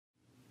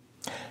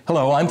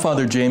Hello, I'm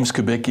Father James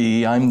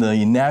Kubicki. I'm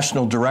the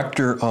National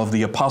Director of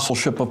the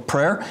Apostleship of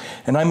Prayer,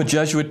 and I'm a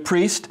Jesuit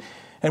priest.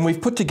 And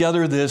we've put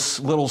together this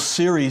little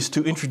series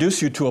to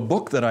introduce you to a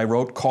book that I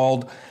wrote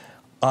called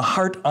A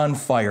Heart on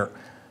Fire,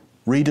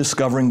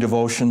 Rediscovering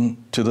Devotion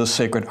to the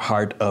Sacred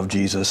Heart of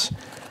Jesus.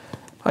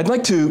 I'd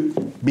like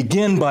to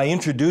begin by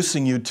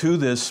introducing you to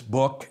this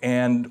book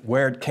and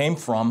where it came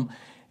from.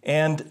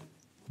 And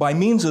by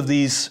means of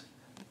these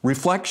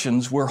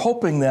reflections, we're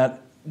hoping that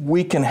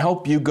we can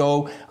help you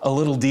go a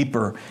little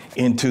deeper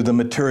into the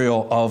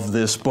material of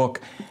this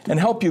book and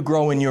help you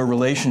grow in your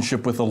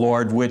relationship with the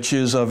Lord, which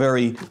is a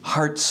very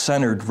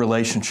heart-centered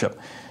relationship.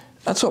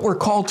 That's what we're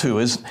called to,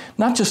 is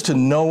not just to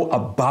know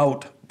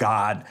about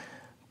God,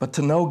 but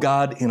to know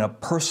God in a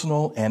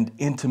personal and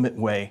intimate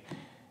way.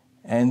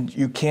 And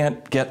you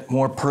can't get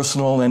more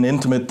personal and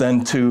intimate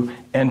than to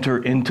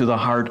enter into the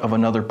heart of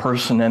another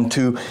person and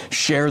to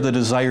share the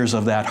desires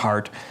of that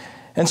heart.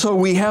 And so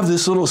we have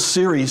this little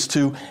series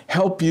to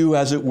help you,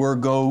 as it were,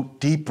 go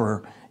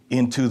deeper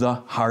into the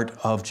heart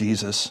of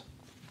Jesus.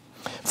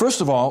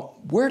 First of all,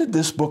 where did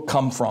this book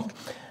come from?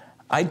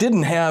 I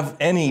didn't have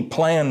any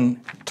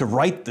plan to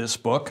write this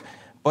book,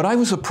 but I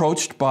was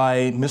approached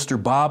by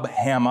Mr. Bob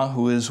Hama,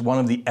 who is one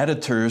of the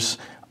editors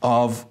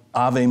of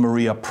Ave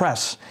Maria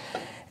Press.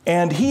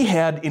 And he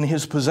had in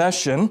his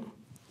possession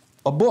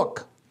a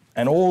book,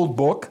 an old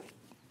book,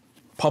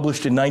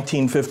 published in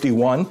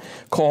 1951,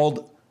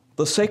 called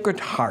The Sacred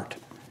Heart,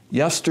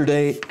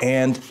 Yesterday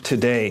and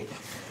Today.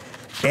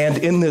 And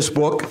in this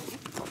book,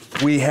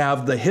 we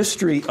have the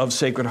history of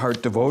Sacred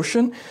Heart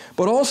devotion,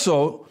 but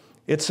also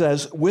it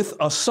says, with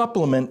a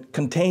supplement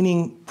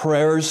containing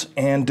prayers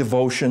and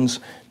devotions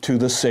to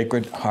the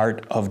Sacred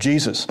Heart of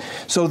Jesus.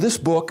 So this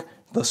book,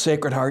 The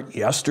Sacred Heart,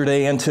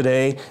 Yesterday and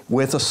Today,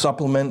 with a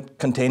supplement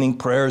containing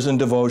prayers and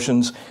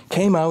devotions,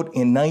 came out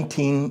in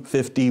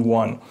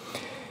 1951.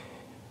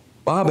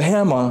 Bob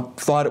Hama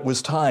thought it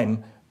was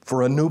time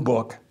for a new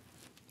book,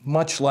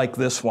 much like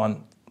this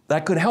one,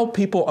 that could help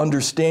people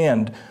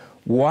understand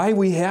why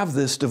we have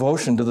this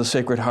devotion to the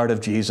Sacred Heart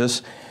of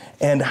Jesus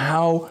and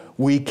how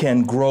we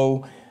can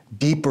grow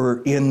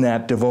deeper in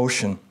that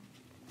devotion.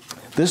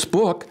 This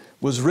book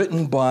was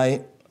written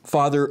by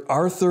Father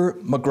Arthur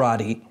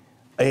Magradi,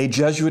 a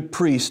Jesuit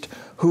priest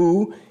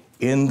who,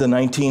 in the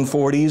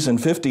 1940s and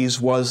 50s,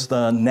 was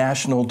the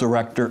national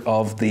director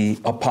of the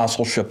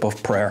Apostleship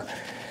of Prayer.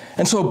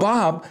 And so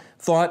Bob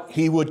thought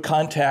he would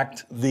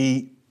contact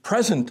the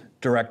present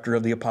director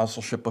of the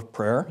Apostleship of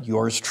Prayer,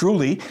 yours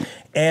truly,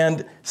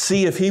 and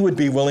see if he would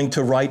be willing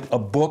to write a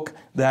book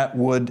that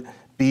would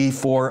be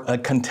for a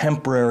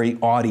contemporary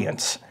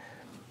audience.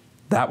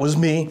 That was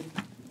me.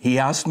 He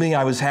asked me.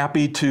 I was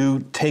happy to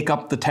take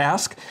up the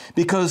task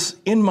because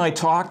in my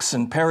talks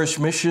and parish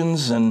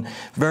missions and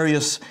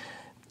various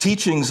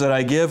teachings that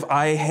I give,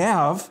 I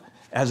have,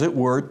 as it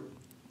were,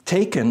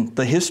 taken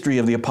the history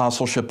of the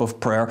Apostleship of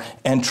Prayer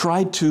and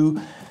tried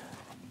to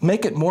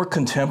make it more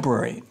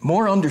contemporary,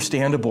 more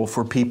understandable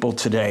for people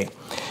today.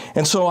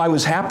 And so I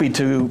was happy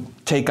to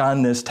take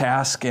on this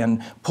task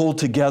and pull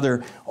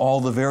together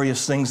all the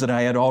various things that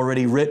I had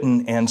already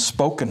written and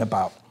spoken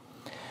about.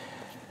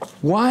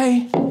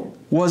 Why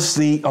was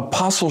the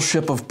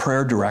Apostleship of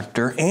Prayer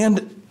director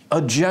and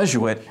a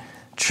Jesuit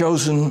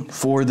chosen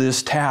for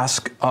this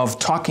task of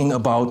talking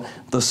about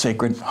the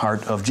Sacred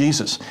Heart of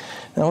Jesus?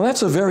 Now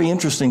that's a very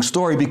interesting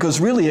story because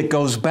really it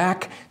goes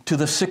back to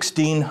the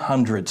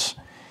 1600s.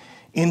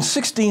 In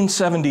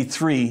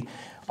 1673,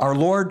 our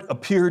Lord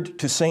appeared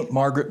to St.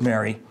 Margaret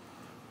Mary,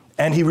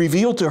 and he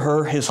revealed to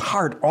her his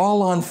heart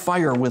all on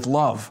fire with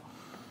love.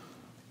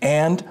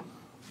 And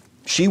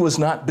she was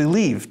not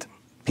believed.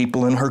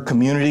 People in her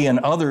community and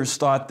others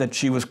thought that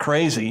she was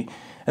crazy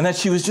and that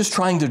she was just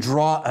trying to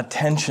draw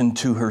attention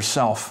to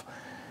herself.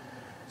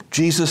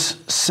 Jesus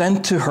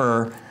sent to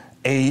her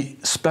a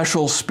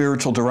special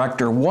spiritual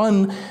director,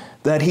 one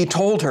that he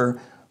told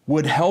her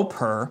would help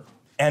her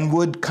and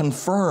would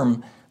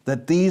confirm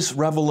that these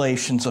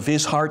revelations of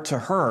his heart to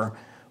her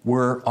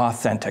were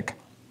authentic.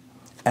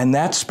 And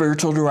that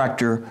spiritual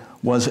director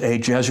was a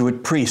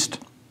Jesuit priest.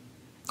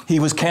 He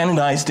was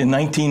canonized in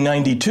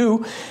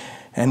 1992,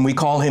 and we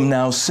call him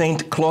now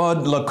Saint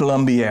Claude Le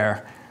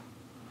Colombier.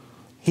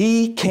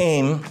 He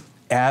came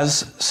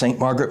as St.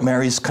 Margaret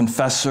Mary's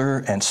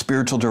confessor and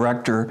spiritual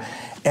director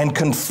and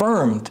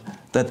confirmed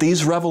that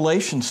these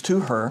revelations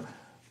to her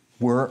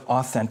were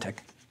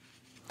authentic.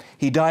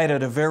 He died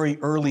at a very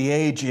early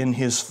age in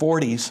his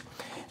 40s.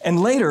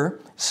 And later,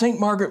 St.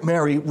 Margaret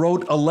Mary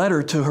wrote a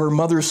letter to her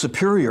Mother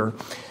Superior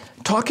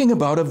talking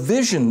about a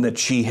vision that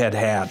she had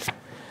had.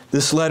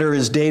 This letter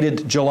is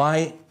dated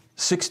July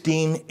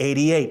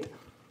 1688.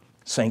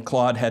 St.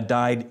 Claude had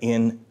died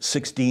in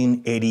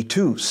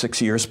 1682,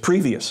 6 years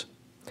previous.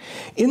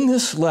 In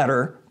this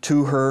letter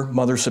to her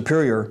Mother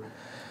Superior,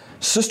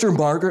 Sister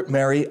Margaret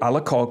Mary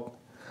Alacoque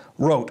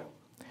wrote,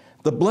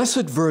 "The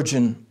Blessed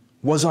Virgin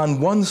was on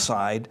one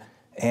side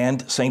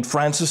and St.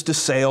 Francis de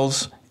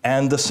Sales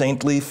and the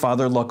saintly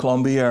Father Le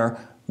Colombier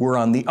were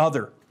on the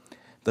other.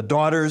 The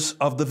daughters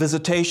of the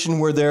Visitation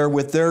were there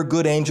with their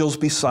good angels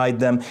beside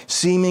them,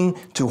 seeming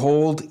to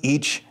hold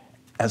each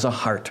as a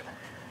heart.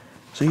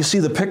 So you see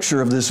the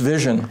picture of this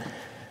vision.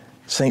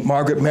 St.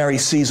 Margaret Mary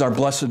sees our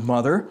Blessed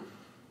Mother,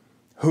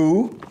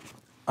 who,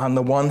 on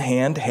the one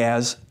hand,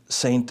 has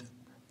St.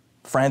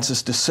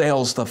 Francis de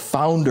Sales, the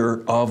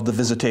founder of the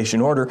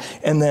Visitation Order,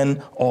 and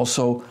then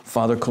also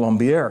Father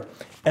Colombier.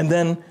 And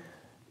then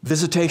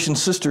Visitation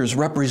Sisters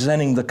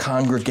representing the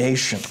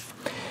congregation.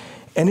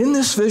 And in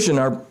this vision,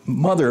 our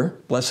mother,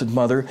 Blessed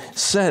Mother,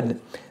 said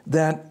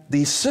that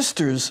the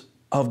sisters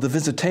of the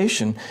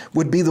Visitation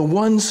would be the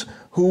ones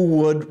who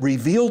would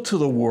reveal to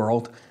the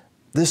world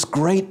this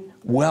great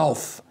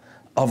wealth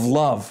of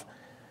love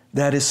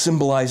that is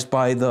symbolized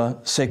by the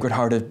Sacred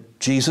Heart of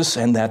Jesus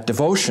and that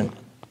devotion.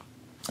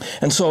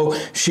 And so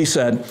she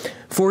said,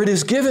 "For it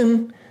is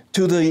given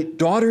to the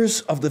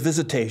daughters of the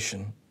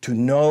Visitation to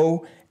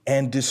know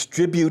and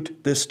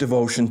distribute this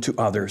devotion to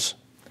others.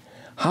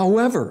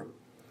 However,"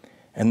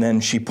 and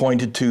then she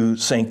pointed to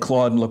St.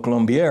 Claude Le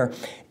Colombier,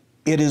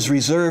 "it is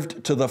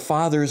reserved to the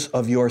fathers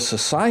of your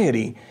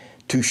society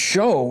to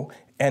show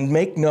and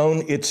make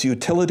known its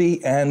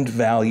utility and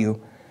value,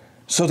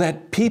 so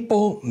that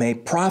people may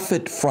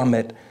profit from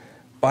it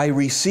by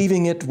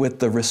receiving it with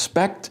the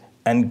respect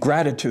and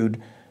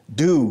gratitude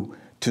due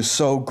to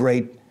so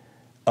great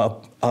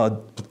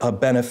a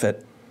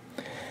benefit."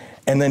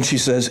 And then she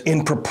says,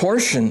 "In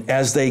proportion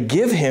as they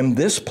give him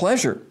this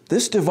pleasure,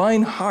 this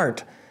divine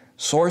heart,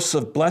 source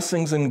of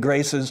blessings and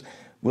graces,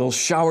 will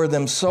shower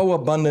them so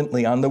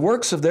abundantly on the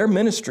works of their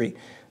ministry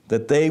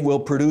that they will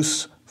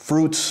produce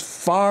fruits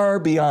far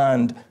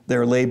beyond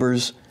their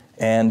labors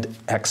and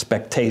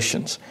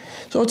expectations."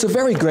 So it's a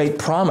very great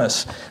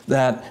promise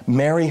that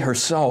Mary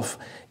herself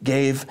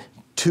gave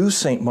to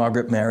St.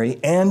 Margaret Mary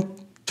and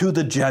to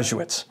the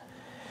Jesuits.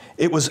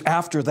 It was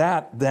after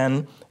that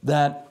then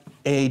that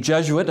a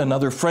Jesuit,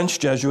 another French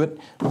Jesuit,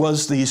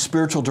 was the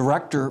spiritual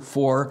director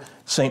for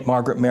St.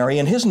 Margaret Mary,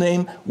 and his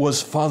name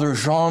was Father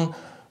Jean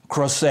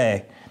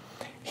Croiset.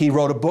 He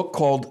wrote a book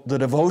called The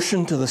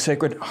Devotion to the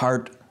Sacred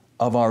Heart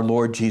of Our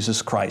Lord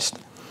Jesus Christ.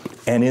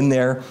 And in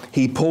there,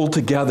 he pulled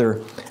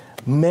together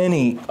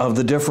many of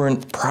the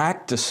different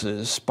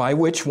practices by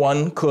which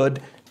one could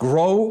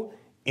grow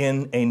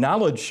in a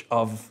knowledge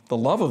of the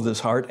love of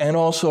this heart and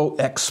also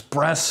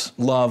express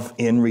love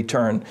in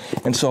return.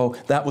 And so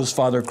that was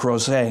Father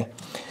Croiset.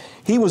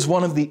 He was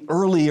one of the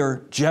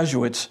earlier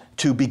Jesuits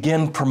to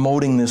begin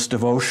promoting this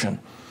devotion.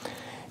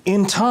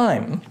 In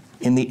time,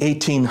 in the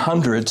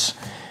 1800s,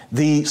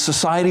 the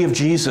Society of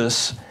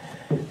Jesus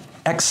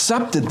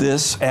accepted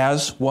this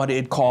as what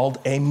it called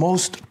a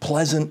most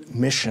pleasant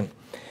mission.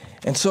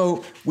 And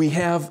so we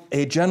have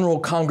a general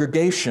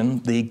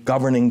congregation, the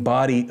governing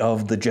body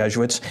of the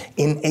Jesuits,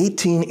 in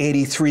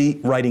 1883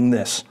 writing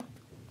this: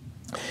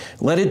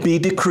 "Let it be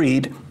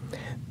decreed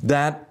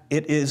that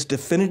it is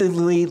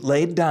definitively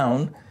laid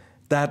down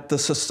that the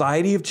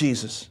Society of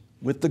Jesus,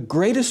 with the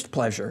greatest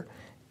pleasure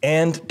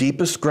and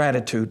deepest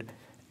gratitude,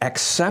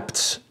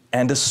 accepts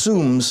and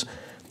assumes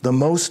the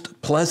most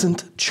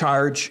pleasant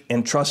charge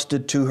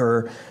entrusted to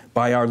her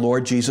by our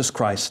Lord Jesus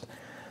Christ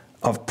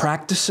of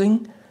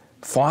practicing,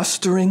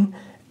 fostering,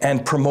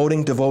 and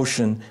promoting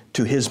devotion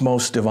to his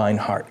most divine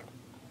heart."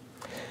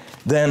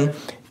 Then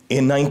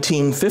in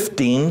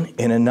 1915,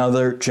 in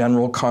another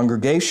general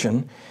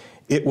congregation,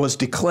 it was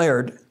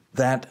declared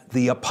that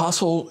the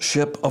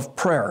apostleship of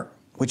prayer,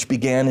 which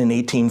began in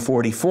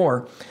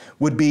 1844,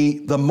 would be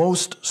the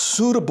most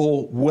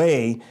suitable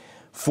way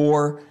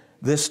for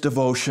this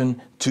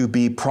devotion to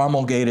be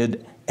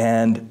promulgated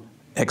and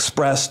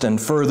expressed and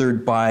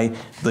furthered by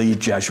the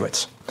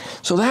Jesuits.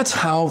 So that's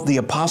how the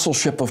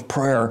apostleship of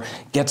prayer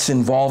gets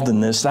involved in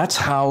this. That's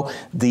how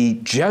the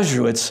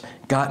Jesuits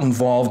got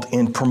involved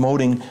in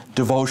promoting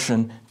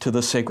devotion to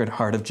the Sacred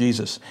Heart of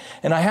Jesus.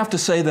 And I have to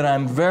say that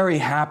I'm very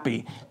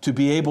happy to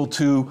be able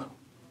to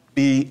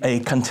be a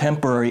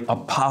contemporary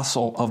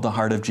apostle of the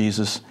heart of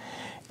Jesus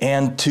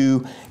and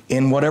to,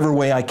 in whatever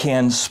way I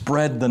can,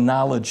 spread the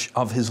knowledge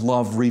of his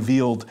love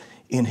revealed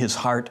in his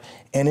heart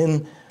and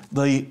in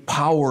the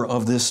power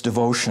of this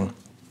devotion.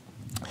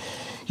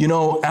 You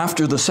know,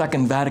 after the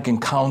Second Vatican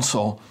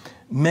Council,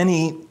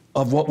 many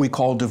of what we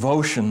call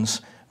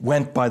devotions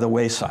went by the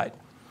wayside.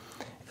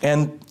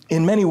 And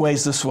in many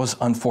ways, this was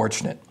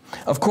unfortunate.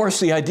 Of course,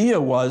 the idea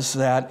was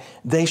that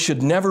they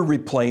should never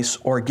replace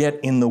or get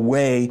in the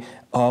way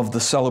of the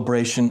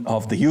celebration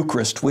of the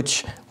Eucharist,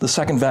 which the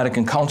Second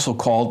Vatican Council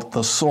called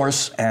the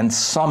source and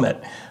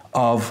summit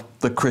of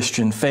the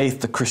Christian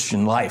faith, the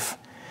Christian life.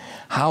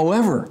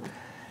 However,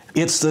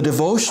 it's the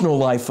devotional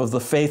life of the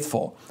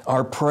faithful,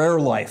 our prayer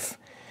life,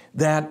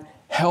 that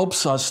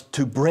helps us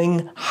to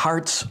bring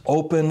hearts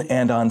open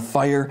and on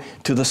fire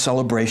to the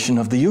celebration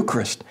of the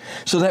Eucharist,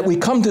 so that we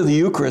come to the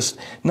Eucharist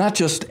not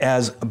just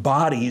as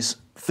bodies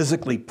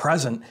physically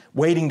present,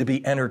 waiting to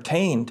be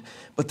entertained,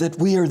 but that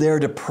we are there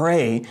to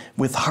pray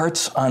with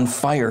hearts on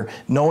fire,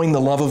 knowing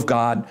the love of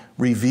God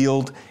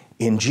revealed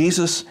in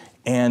Jesus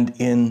and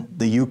in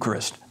the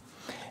Eucharist.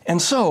 And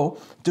so,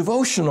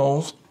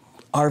 devotionals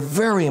are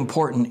very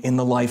important in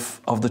the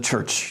life of the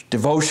church.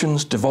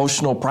 Devotions,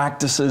 devotional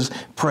practices,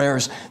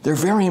 prayers, they're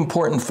very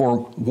important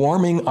for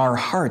warming our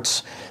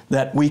hearts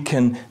that we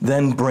can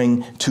then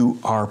bring to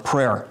our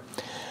prayer.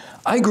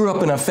 I grew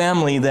up in a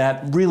family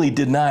that really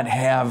did not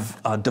have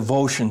a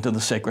devotion to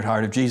the Sacred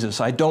Heart of Jesus.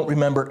 I don't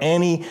remember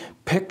any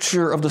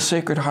picture of the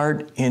Sacred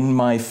Heart in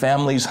my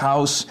family's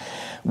house.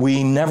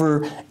 We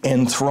never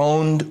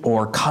enthroned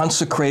or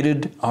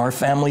consecrated our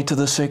family to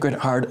the Sacred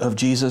Heart of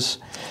Jesus.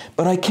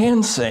 But I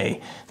can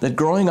say that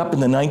growing up in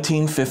the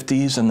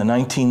 1950s and the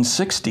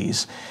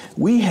 1960s,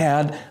 we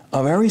had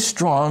a very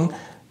strong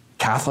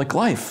Catholic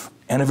life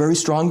and a very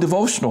strong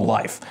devotional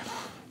life.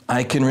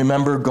 I can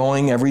remember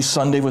going every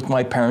Sunday with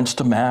my parents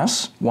to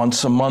Mass,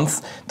 once a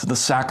month to the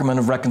Sacrament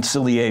of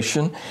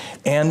Reconciliation,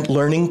 and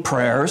learning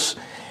prayers.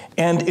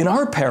 And in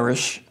our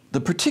parish, the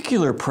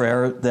particular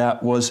prayer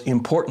that was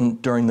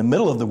important during the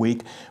middle of the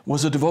week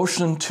was a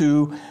devotion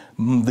to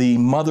the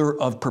Mother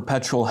of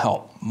Perpetual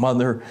Help,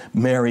 Mother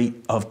Mary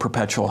of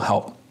Perpetual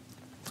Help.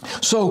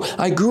 So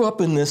I grew up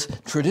in this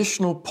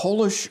traditional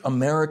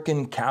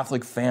Polish-American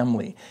Catholic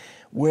family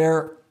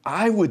where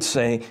I would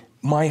say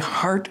my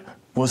heart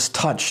was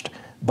touched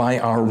by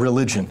our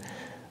religion,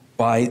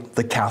 by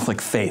the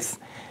Catholic faith.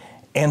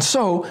 And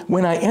so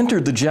when I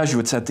entered the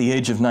Jesuits at the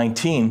age of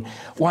 19,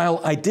 while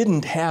I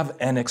didn't have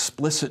an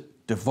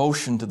explicit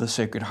devotion to the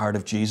Sacred Heart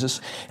of Jesus,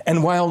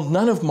 and while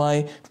none of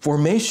my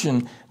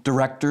formation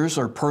directors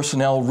or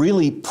personnel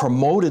really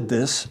promoted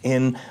this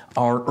in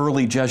our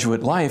early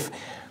Jesuit life,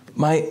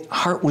 my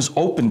heart was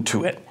open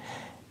to it.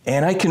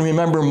 And I can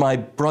remember my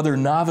brother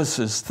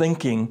novices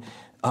thinking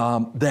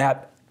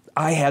that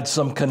I had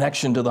some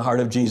connection to the heart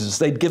of Jesus.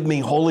 They'd give me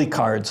holy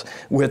cards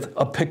with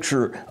a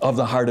picture of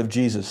the heart of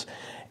Jesus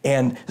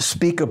and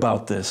speak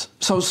about this.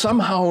 So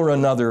somehow or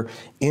another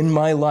in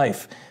my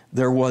life,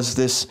 there was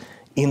this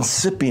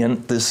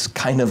incipient, this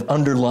kind of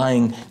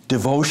underlying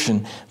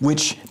devotion,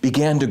 which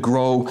began to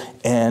grow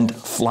and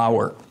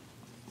flower.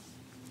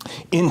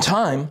 In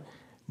time,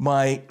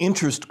 my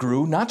interest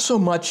grew, not so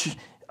much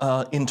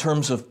in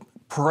terms of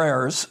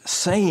prayers,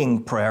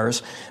 saying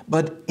prayers,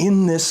 but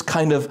in this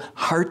kind of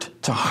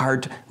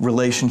heart-to-heart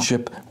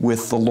relationship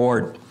with the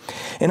Lord.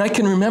 And I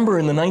can remember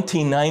in the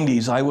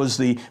 1990s, I was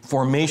the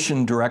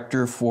formation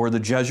director for the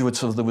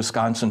Jesuits of the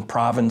Wisconsin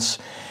province.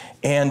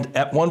 And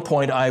at one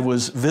point, I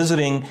was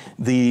visiting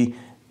the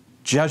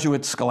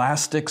Jesuit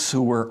scholastics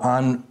who were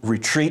on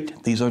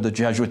retreat. These are the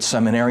Jesuit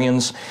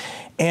seminarians.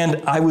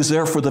 And I was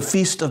there for the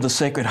Feast of the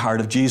Sacred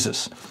Heart of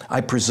Jesus.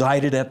 I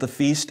presided at the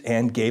feast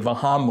and gave a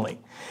homily.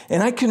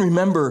 And I can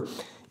remember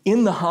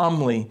in the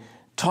homily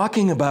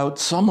talking about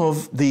some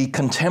of the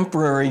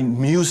contemporary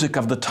music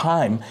of the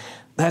time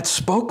that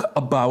spoke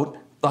about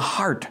the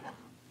heart.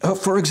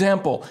 For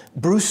example,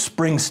 Bruce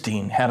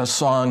Springsteen had a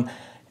song,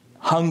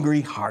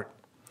 Hungry Heart.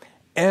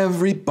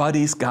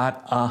 Everybody's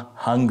got a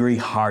hungry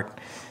heart.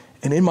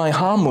 And in my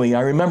homily,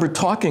 I remember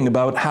talking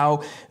about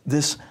how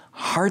this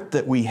heart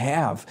that we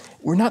have,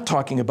 we're not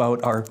talking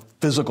about our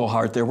physical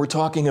heart there. We're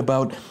talking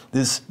about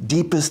this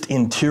deepest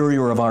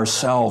interior of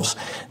ourselves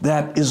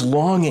that is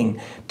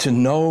longing to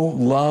know,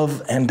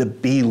 love, and to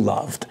be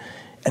loved.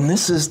 And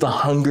this is the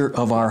hunger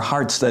of our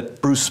hearts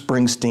that Bruce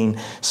Springsteen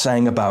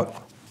sang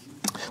about.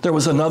 There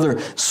was another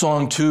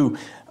song, too,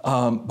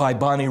 by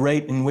Bonnie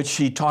Raitt in which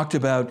she talked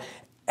about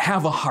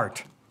have a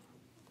heart.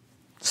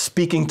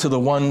 Speaking to the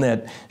one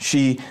that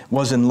she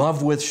was in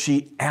love with,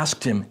 she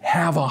asked him,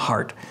 have a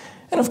heart.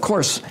 And of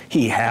course,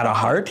 he had a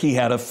heart. He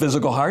had a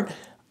physical heart.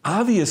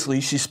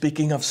 Obviously, she's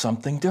speaking of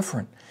something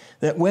different.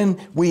 That when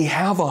we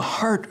have a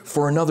heart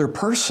for another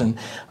person,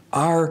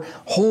 our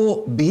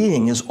whole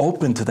being is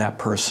open to that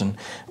person.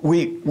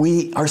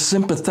 We are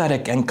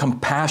sympathetic and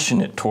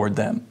compassionate toward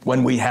them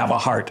when we have a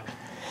heart.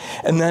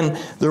 And then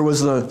there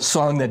was a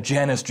song that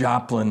Janis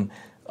Joplin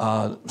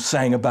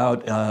sang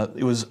about.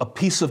 It was A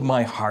Piece of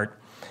My Heart,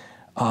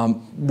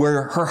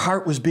 where her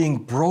heart was being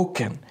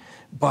broken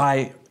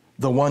by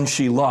the one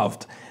she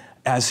loved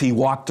as he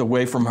walked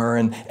away from her.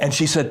 And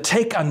she said,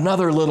 take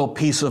another little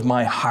piece of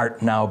my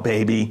heart now,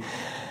 baby.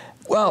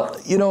 Well,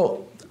 you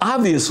know,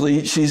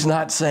 obviously she's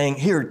not saying,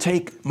 here,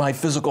 take my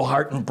physical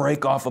heart and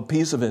break off a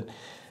piece of it.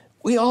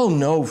 We all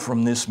know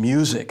from this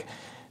music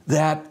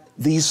that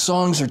these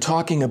songs are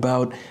talking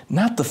about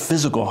not the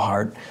physical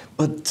heart,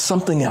 but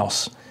something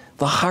else.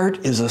 The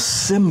heart is a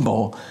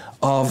symbol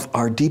of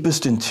our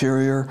deepest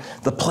interior,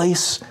 the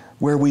place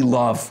where we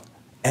love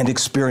and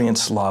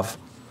experience love.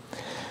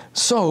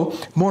 So,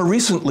 more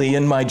recently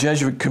in my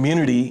Jesuit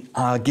community,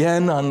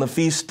 again on the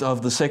Feast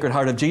of the Sacred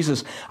Heart of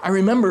Jesus, I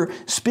remember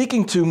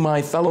speaking to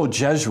my fellow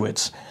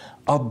Jesuits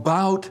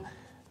about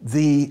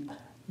the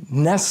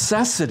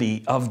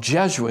necessity of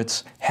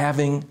Jesuits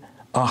having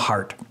a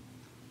heart.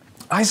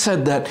 I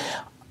said that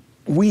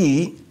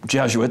we,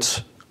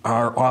 Jesuits,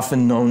 are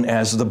often known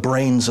as the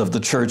brains of the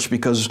church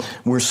because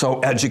we're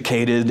so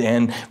educated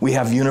and we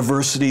have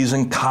universities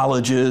and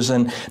colleges,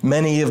 and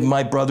many of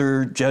my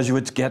brother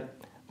Jesuits get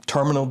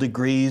terminal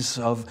degrees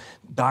of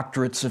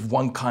doctorates of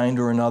one kind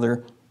or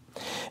another.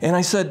 And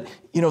I said,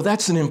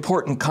 that's an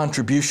important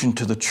contribution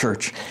to the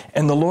church.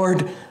 And the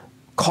Lord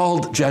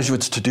called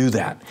Jesuits to do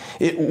that.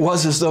 It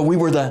was as though we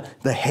were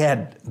the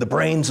head, the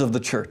brains of the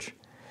church.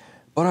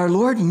 But our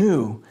Lord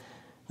knew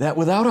that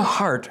without a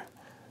heart,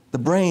 the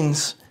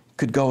brains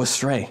could go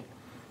astray.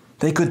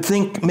 They could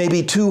think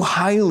maybe too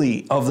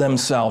highly of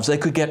themselves. They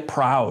could get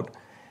proud.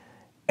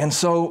 And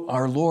so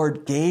our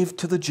Lord gave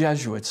to the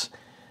Jesuits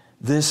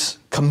this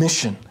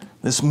commission,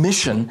 this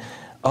mission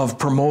of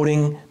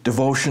promoting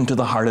devotion to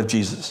the heart of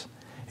Jesus.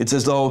 It's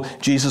as though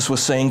Jesus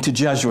was saying to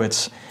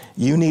Jesuits,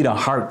 you need a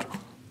heart.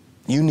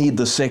 You need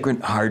the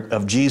Sacred Heart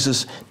of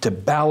Jesus to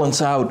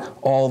balance out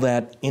all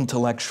that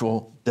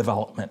intellectual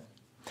development.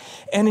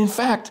 And in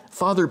fact,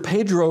 Father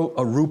Pedro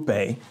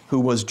Arrupe, who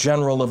was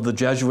general of the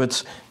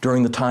Jesuits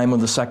during the time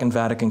of the Second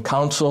Vatican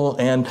Council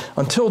and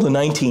until the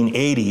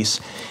 1980s,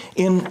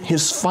 in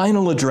his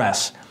final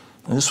address,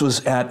 this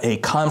was at a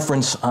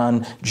conference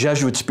on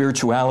Jesuit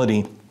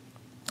spirituality,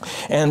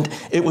 and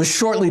it was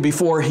shortly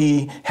before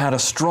he had a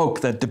stroke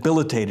that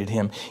debilitated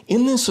him.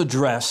 In this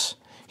address,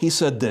 he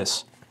said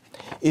this,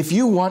 "If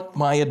you want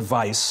my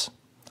advice,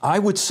 I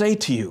would say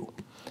to you,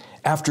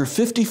 after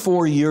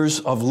 54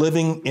 years of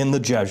living in the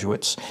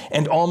Jesuits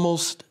and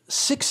almost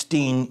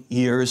 16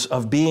 years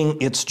of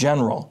being its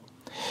general,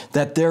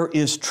 that there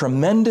is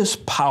tremendous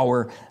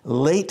power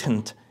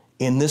latent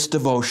in this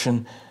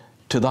devotion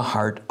to the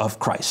heart of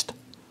Christ.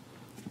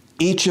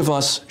 Each of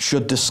us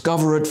should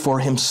discover it for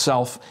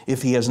himself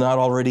if he has not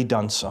already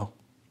done so."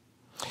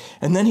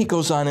 And then he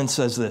goes on and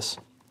says this,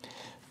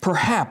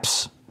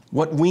 "Perhaps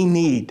what we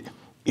need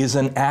is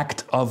an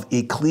act of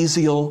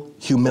ecclesial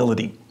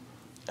humility,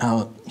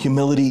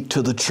 humility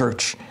to the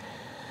church,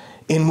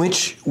 in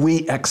which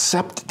we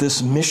accept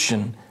this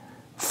mission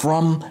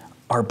from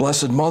our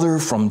Blessed Mother,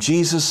 from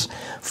Jesus,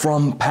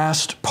 from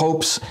past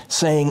popes,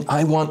 saying,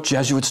 I want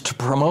Jesuits to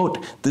promote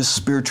this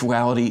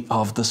spirituality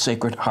of the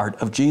Sacred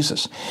Heart of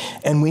Jesus.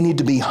 And we need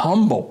to be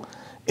humble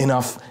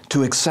enough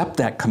to accept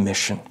that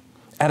commission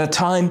at a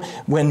time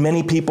when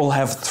many people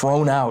have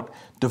thrown out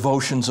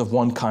devotions of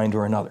one kind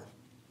or another."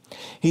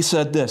 He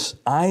said this,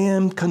 "I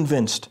am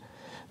convinced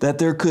that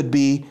there could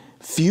be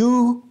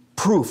few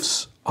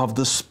proofs of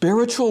the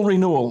spiritual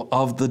renewal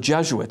of the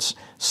Jesuits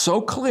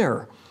so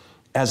clear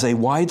as a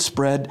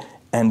widespread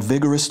and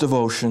vigorous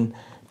devotion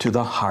to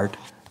the heart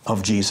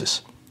of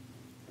Jesus."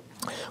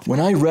 When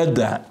I read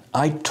that,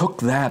 I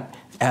took that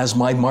as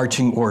my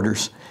marching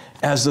orders,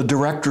 as the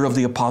director of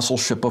the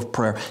Apostleship of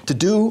Prayer, to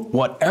do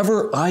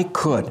whatever I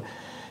could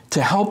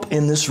to help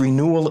in this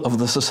renewal of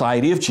the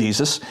Society of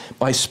Jesus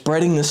by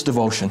spreading this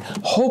devotion,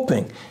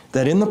 hoping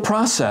that in the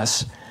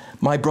process,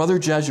 my brother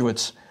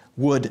Jesuits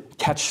would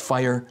catch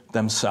fire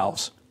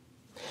themselves.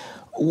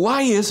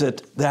 Why is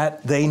it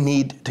that they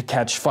need to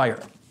catch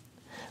fire?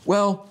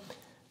 Well,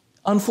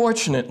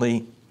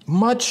 unfortunately,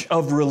 much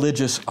of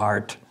religious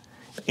art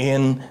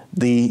in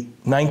the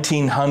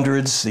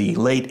 1900s, the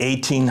late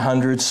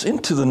 1800s,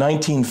 into the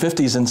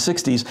 1950s and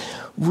 60s,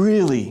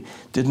 really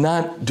did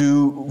not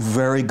do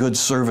very good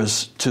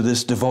service to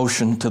this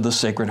devotion to the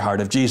Sacred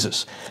Heart of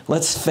Jesus.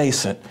 Let's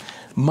face it,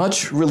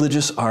 much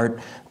religious art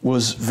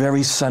was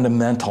very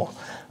sentimental.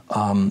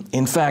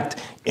 In fact,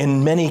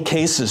 in many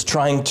cases,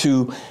 trying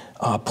to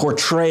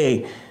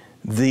portray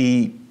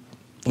the,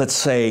 let's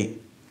say,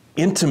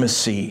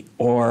 intimacy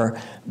or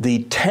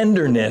the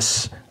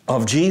tenderness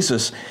of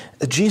Jesus,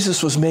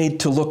 Jesus was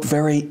made to look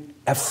very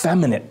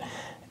effeminate.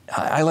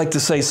 I like to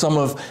say some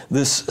of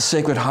this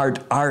Sacred Heart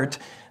art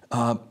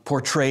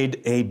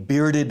portrayed a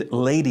bearded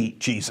lady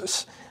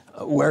Jesus,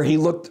 where he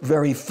looked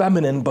very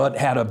feminine but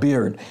had a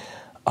beard.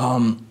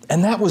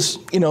 And that was,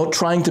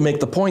 trying to make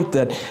the point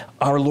that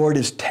our Lord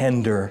is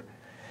tender.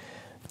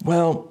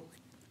 Well,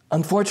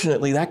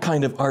 unfortunately, that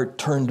kind of art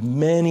turned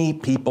many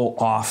people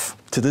off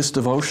to this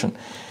devotion.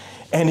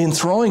 And in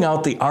throwing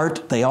out the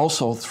art, they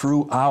also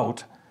threw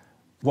out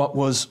what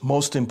was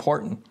most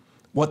important,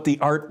 what the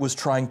art was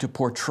trying to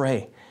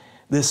portray,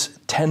 this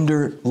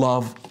tender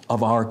love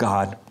of our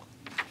God.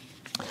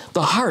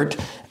 The heart,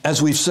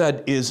 as we've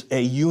said, is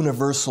a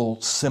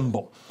universal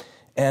symbol.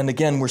 And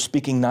again, we're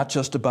speaking not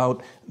just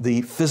about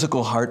the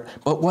physical heart,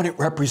 but what it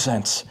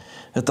represents,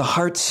 that the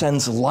heart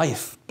sends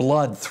life,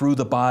 blood through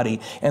the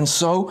body. And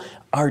so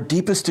our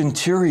deepest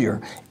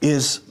interior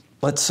is,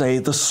 let's say,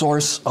 the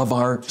source of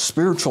our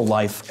spiritual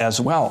life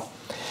as well.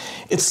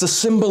 It's the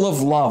symbol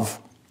of love.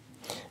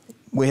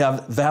 We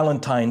have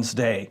Valentine's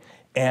Day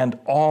and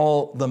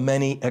all the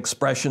many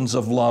expressions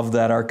of love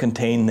that are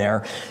contained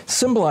there,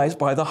 symbolized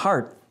by the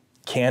heart.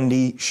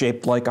 Candy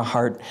shaped like a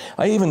heart.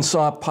 I even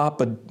saw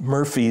Papa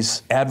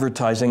Murphy's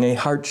advertising a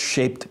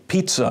heart-shaped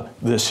pizza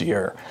this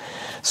year.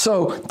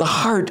 So the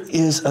heart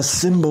is a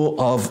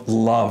symbol of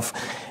love.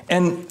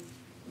 And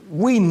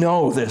we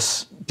know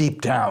this deep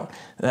down.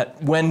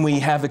 That when we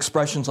have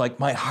expressions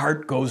like, my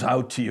heart goes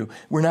out to you,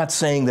 we're not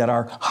saying that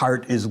our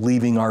heart is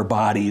leaving our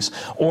bodies.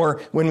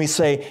 Or when we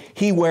say,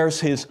 he wears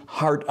his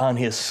heart on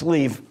his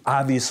sleeve,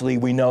 obviously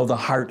we know the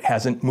heart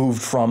hasn't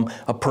moved from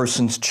a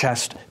person's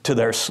chest to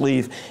their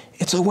sleeve.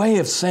 It's a way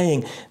of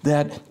saying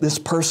that this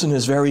person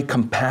is very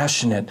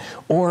compassionate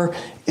or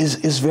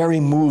is very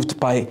moved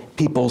by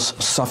people's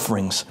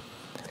sufferings.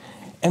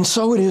 And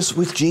so it is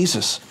with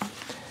Jesus.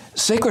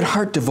 Sacred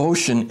Heart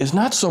devotion is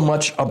not so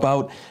much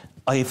about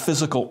a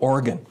physical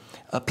organ.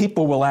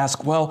 People will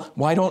ask, well,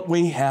 why don't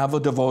we have a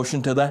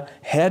devotion to the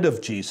head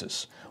of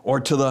Jesus or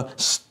to the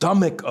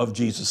stomach of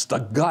Jesus, the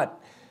gut?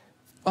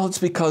 Well, it's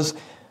because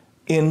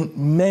in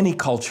many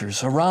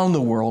cultures around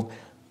the world,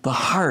 the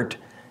heart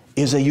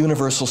is a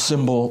universal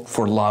symbol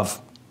for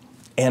love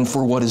and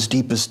for what is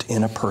deepest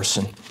in a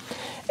person.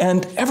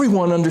 And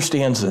everyone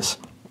understands this.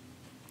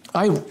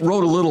 I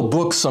wrote a little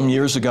book some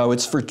years ago.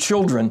 It's for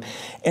children,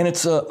 and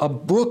it's a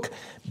book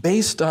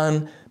based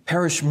on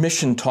parish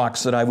mission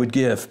talks that I would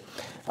give.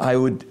 I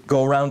would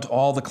go around to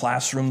all the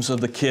classrooms of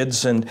the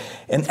kids and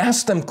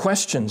ask them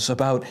questions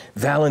about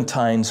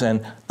Valentine's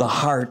and the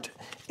heart,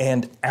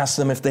 and ask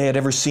them if they had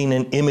ever seen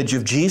an image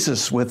of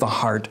Jesus with a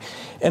heart.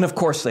 And of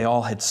course, they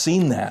all had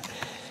seen that.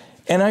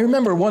 And I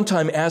remember one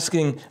time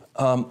asking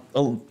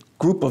a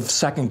group of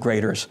second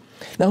graders,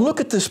 now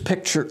look at this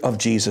picture of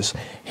Jesus.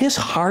 His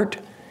heart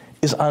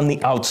is on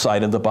the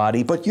outside of the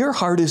body, but your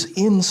heart is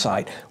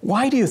inside.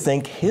 Why do you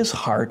think his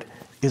heart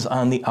is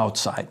on the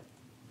outside?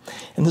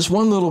 And this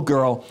one little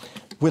girl,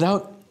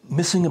 without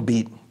missing a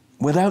beat,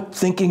 without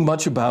thinking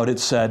much about it,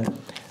 said,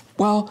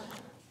 well,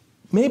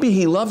 maybe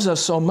he loves us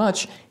so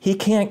much he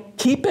can't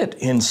keep it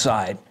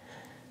inside.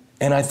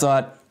 And I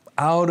thought,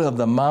 out of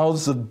the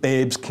mouths of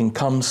babes can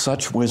come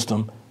such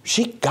wisdom.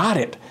 She got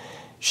it.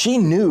 She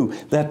knew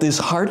that this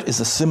heart is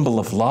a symbol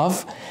of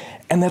love,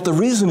 and that the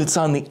reason it's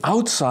on the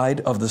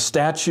outside of the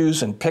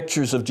statues and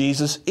pictures of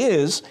Jesus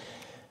is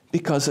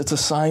because it's a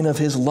sign of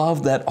his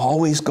love that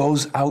always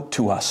goes out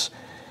to us.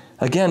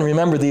 Again,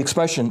 remember the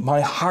expression, my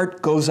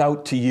heart goes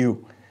out to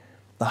you.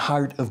 The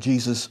heart of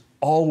Jesus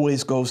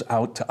always goes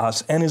out to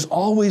us and is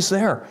always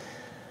there.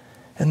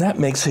 And that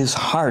makes his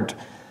heart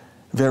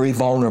very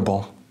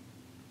vulnerable.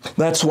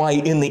 That's why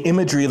in the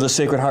imagery of the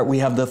Sacred Heart, we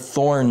have the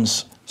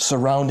thorns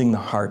surrounding the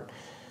heart.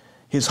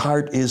 His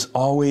heart is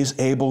always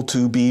able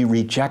to be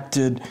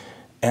rejected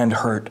and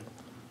hurt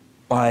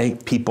by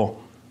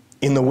people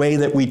in the way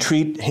that we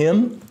treat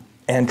him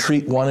and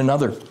treat one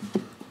another,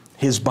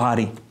 his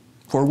body.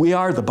 For we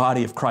are the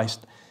body of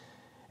Christ.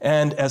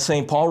 And as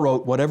St. Paul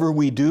wrote, whatever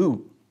we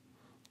do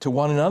to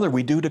one another,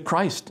 we do to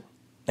Christ.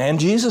 And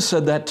Jesus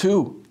said that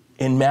too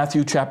in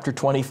Matthew chapter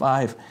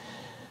 25.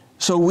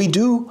 So we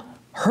do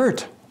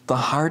hurt the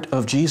heart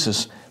of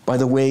Jesus by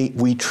the way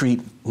we treat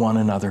one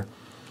another.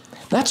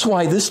 That's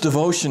why this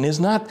devotion is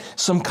not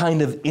some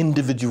kind of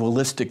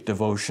individualistic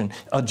devotion,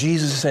 a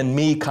Jesus and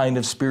me kind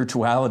of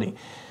spirituality,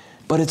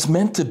 but it's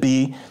meant to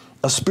be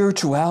a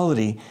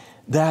spirituality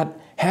that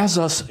has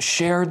us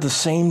share the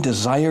same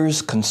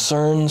desires,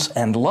 concerns,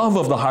 and love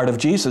of the heart of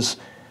Jesus,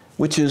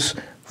 which is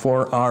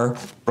for our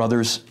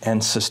brothers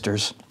and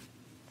sisters.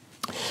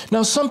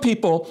 Now, some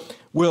people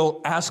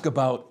will ask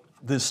about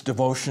this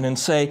devotion and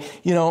say,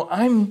 you know,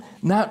 I'm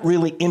not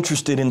really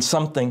interested in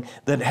something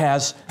that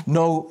has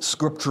no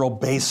scriptural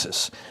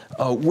basis.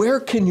 Where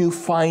can you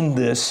find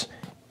this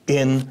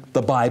in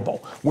the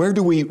Bible? Where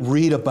do we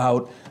read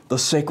about the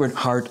Sacred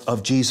Heart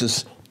of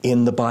Jesus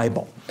in the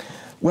Bible?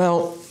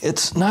 Well,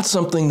 it's not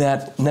something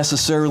that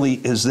necessarily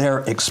is there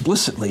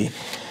explicitly,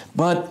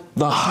 but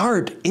the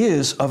heart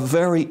is a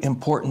very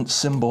important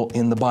symbol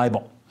in the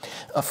Bible.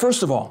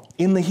 First of all,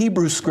 in the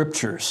Hebrew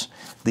Scriptures,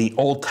 the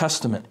Old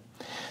Testament,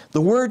 the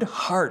word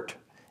heart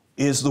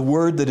is the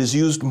word that is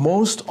used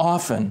most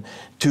often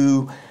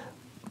to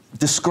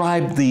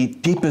describe the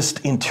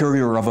deepest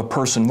interior of a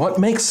person, what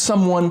makes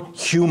someone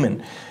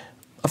human.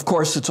 Of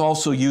course, it's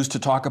also used to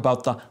talk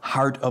about the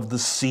heart of the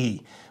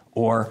sea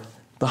or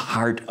the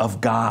heart of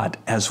God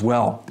as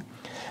well.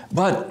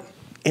 But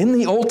in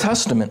the Old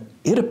Testament,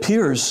 it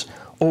appears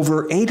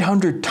over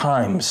 800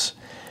 times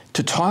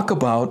to talk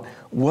about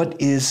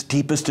what is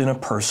deepest in a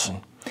person.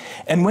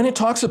 And when it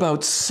talks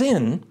about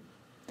sin,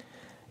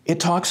 it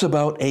talks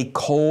about a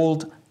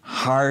cold,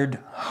 hard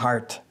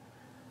heart,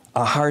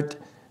 a heart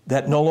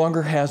that no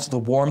longer has the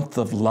warmth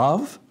of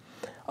love,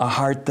 a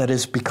heart that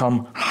has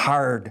become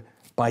hard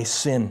by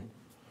sin.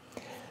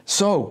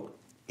 So,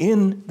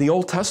 in the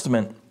Old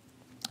Testament,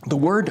 the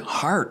word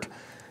heart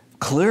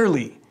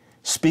clearly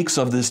speaks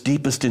of this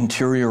deepest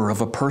interior of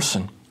a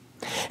person.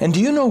 And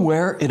do you know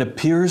where it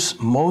appears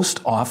most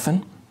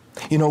often?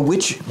 You know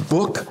which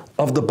book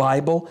of the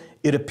Bible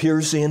it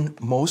appears in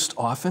most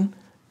often?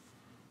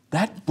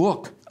 That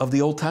book of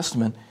the Old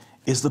Testament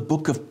is the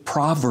book of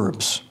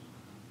Proverbs.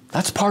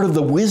 That's part of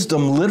the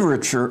wisdom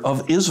literature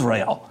of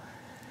Israel.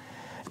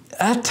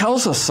 That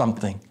tells us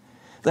something,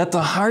 that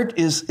the heart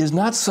is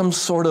not some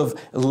sort of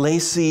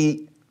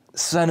lacy,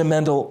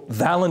 sentimental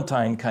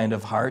Valentine kind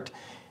of heart.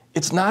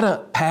 It's not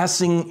a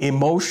passing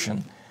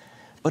emotion,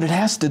 but it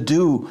has to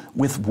do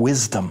with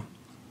wisdom.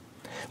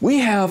 We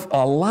have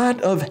a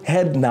lot of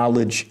head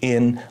knowledge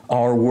in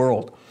our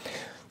world.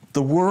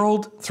 The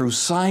world, through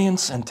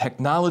science and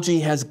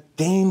technology, has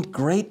gained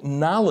great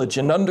knowledge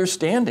and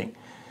understanding.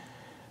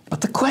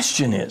 But the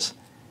question is,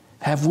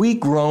 have we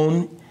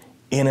grown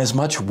in as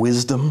much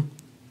wisdom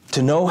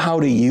to know how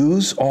to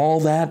use all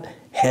that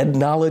head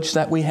knowledge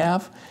that we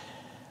have?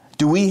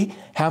 Do we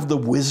have the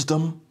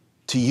wisdom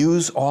to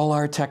use all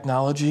our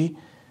technology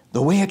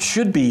the way it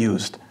should be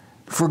used,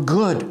 for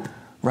good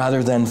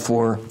rather than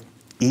for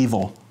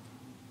evil?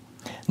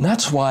 And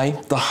that's why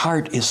the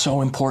heart is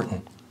so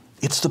important.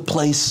 It's the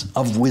place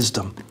of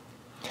wisdom.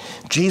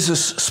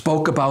 Jesus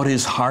spoke about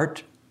his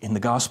heart in the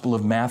Gospel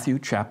of Matthew,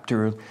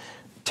 chapter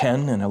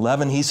 10 and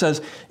 11. He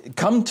says,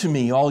 "Come to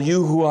me, all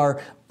you who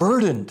are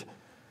burdened.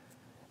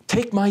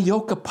 Take my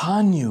yoke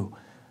upon you,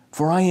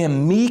 for I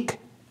am meek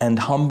and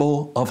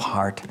humble of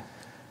heart."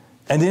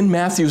 And in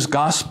Matthew's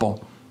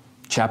Gospel,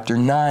 chapter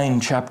 9,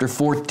 chapter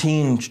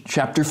 14,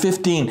 chapter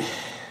 15,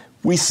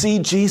 we see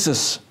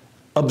Jesus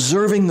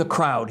observing the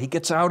crowd. He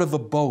gets out of a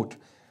boat,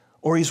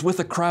 or he's with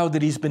a crowd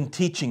that he's been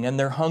teaching and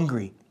they're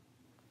hungry.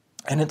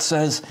 And it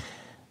says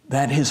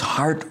that his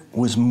heart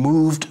was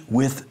moved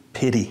with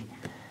pity.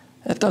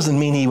 That doesn't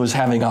mean he was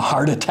having a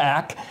heart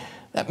attack.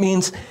 That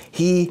means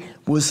he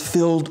was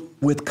filled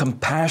with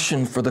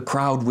compassion for the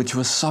crowd which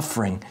was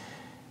suffering.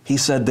 He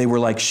said they were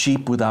like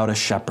sheep without a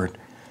shepherd.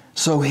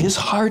 So his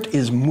heart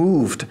is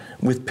moved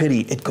with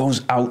pity. It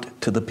goes out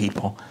to the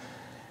people.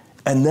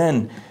 And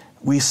then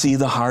we see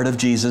the heart of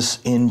Jesus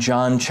in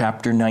John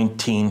chapter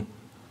 19,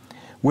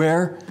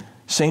 where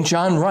St.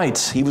 John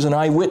writes, he was an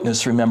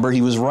eyewitness, remember,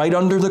 he was right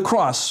under the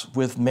cross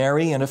with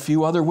Mary and a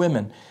few other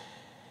women.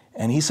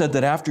 And he said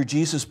that after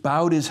Jesus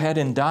bowed his head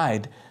and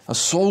died, a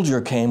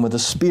soldier came with a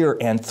spear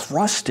and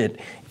thrust it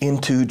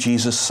into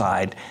Jesus'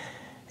 side.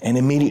 And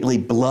immediately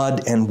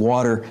blood and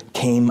water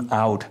came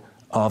out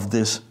of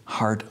this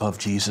heart of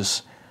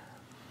Jesus.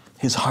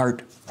 His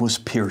heart was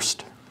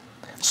pierced.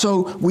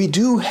 So we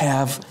do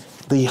have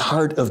the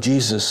heart of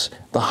Jesus,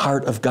 the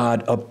heart of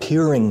God,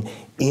 appearing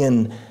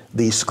in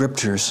the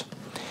Scriptures.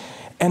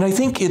 And I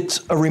think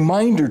it's a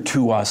reminder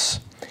to us,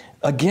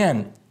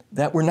 again,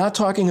 that we're not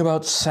talking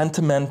about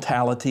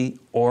sentimentality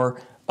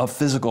or a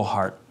physical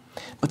heart,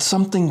 but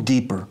something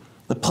deeper,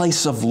 the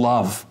place of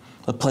love,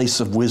 the place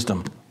of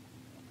wisdom.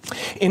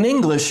 In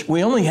English,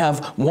 we only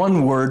have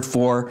one word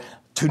for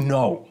to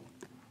know,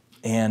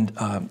 and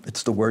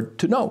it's the word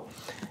to know.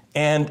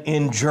 And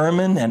in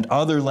German and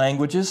other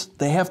languages,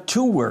 they have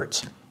two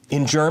words.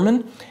 In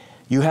German,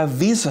 you have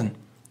wissen,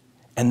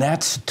 and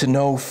that's to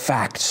know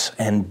facts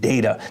and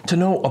data, to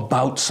know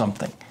about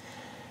something.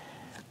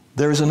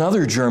 There's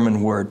another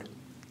German word,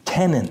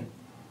 kennen,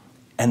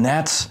 and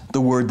that's the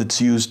word that's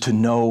used to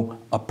know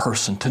a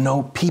person, to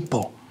know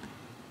people.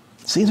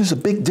 See, there's a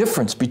big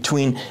difference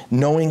between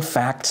knowing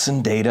facts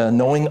and data,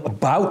 knowing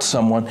about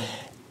someone,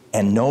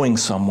 and knowing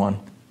someone.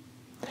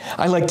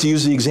 I like to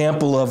use the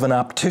example of an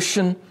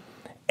optician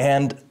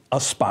and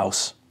a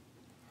spouse.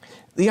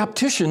 The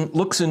optician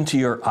looks into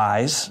your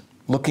eyes,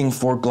 looking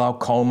for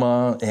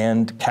glaucoma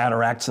and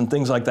cataracts and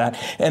things like that,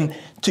 and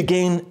to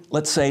gain,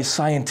 let's say,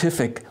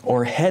 scientific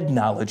or head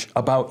knowledge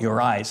about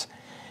your eyes.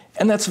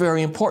 And that's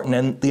very important,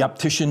 and the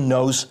optician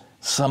knows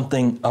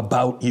something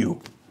about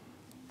you.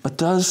 But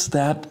does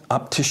that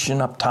optician,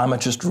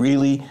 optometrist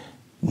really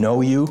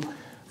know you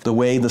the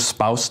way the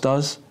spouse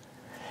does?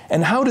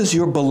 And how does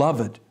your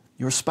beloved,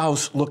 your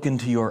spouse, look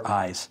into your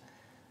eyes?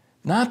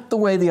 Not the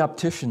way the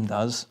optician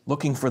does,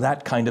 looking for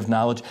that kind of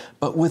knowledge,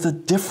 but with a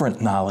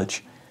different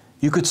knowledge.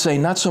 You could say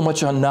not so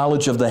much a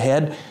knowledge of the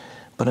head,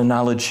 but a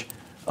knowledge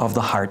of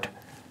the heart.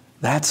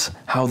 That's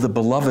how the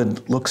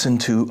beloved looks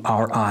into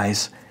our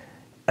eyes.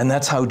 And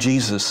that's how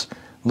Jesus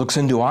looks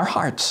into our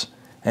hearts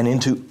and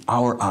into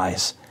our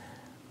eyes.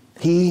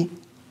 He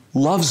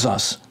loves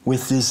us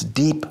with this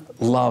deep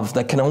love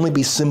that can only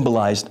be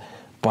symbolized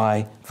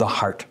by the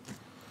heart.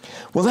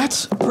 Well,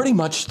 that's pretty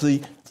much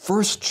the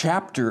first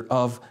chapter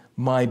of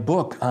my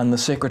book on the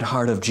Sacred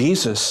Heart of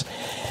Jesus.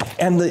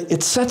 And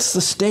it sets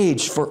the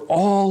stage for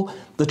all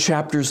the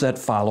chapters that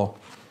follow,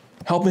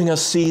 helping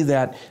us see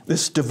that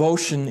this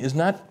devotion is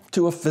not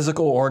to a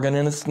physical organ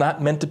and it's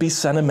not meant to be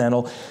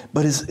sentimental,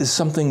 but is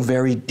something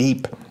very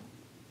deep.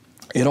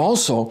 It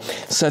also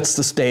sets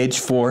the stage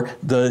for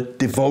the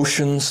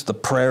devotions, the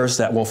prayers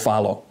that will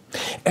follow.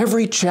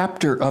 Every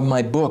chapter of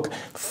my book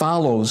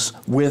follows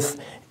with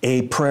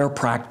a prayer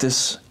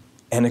practice,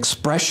 an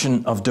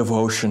expression of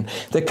devotion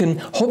that can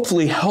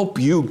hopefully help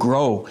you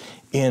grow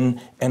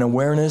in an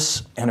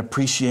awareness and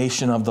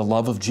appreciation of the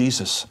love of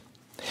Jesus.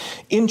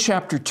 In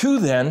chapter 2,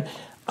 then,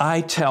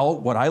 I tell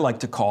what I like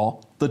to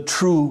call the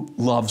true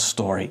love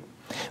story.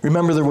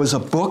 Remember, there was a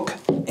book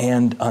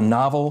and a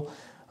novel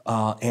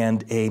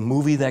and a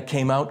movie that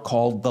came out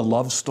called The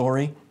Love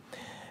Story.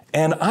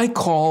 And I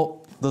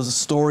call the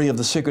story of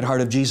the Sacred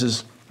Heart of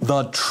Jesus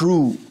the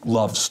true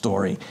love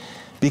story,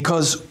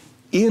 because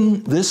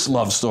in this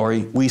love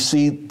story, we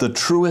see the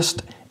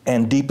truest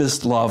and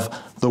deepest love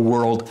the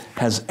world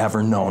has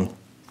ever known.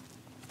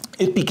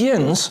 It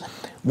begins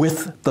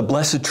with the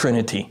Blessed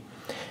Trinity,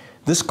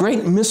 this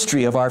great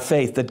mystery of our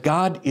faith that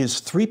God is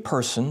three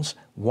persons,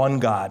 one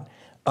God,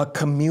 a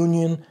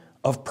communion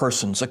of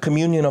persons, a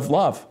communion of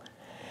love.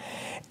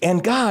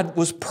 And God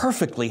was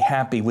perfectly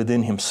happy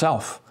within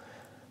himself.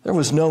 There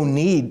was no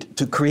need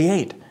to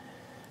create.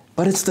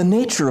 But it's the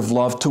nature of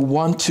love to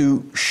want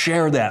to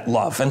share that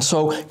love. And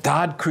so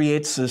God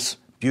creates this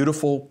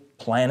beautiful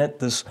planet,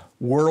 this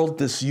world,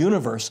 this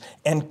universe,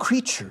 and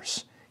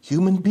creatures,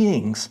 human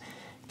beings,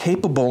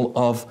 capable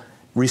of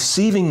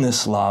receiving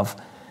this love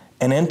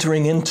and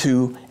entering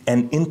into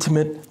an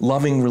intimate,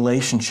 loving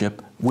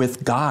relationship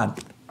with God,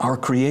 our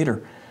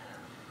Creator.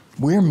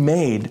 We're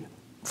made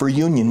for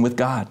union with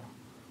God.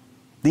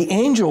 The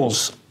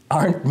angels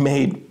aren't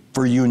made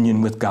for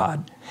union with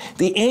God.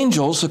 The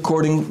angels,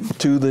 according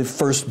to the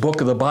first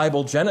book of the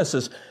Bible,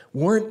 Genesis,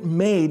 weren't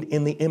made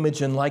in the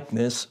image and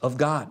likeness of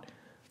God,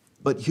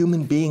 but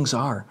human beings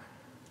are.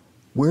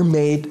 We're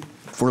made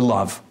for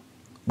love.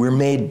 We're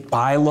made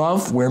by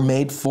love. We're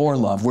made for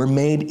love. We're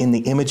made in the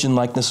image and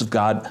likeness of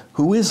God,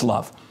 who is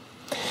love.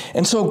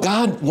 And so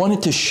God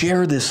wanted to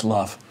share this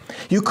love.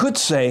 You could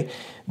say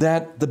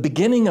that the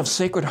beginning of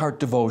Sacred Heart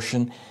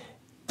devotion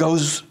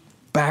goes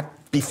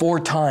back before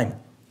time.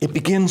 It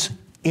begins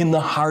in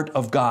the heart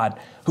of God,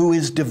 who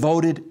is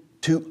devoted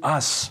to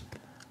us.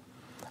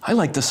 I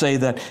like to say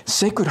that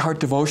Sacred Heart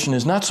devotion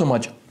is not so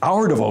much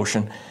our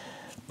devotion,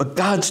 but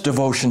God's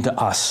devotion to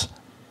us.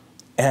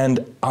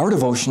 And our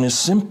devotion is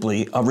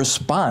simply a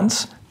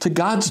response to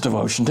God's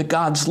devotion, to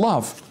God's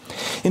love.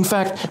 In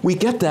fact, we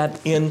get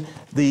that in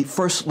the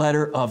first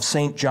letter of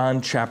St.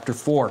 John, chapter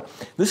 4.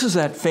 This is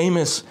that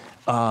famous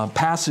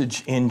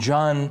passage in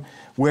John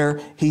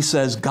where he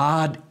says,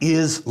 God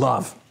is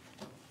love.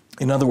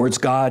 In other words,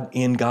 God,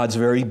 in God's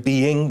very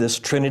being, this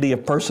trinity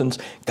of persons,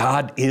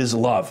 God is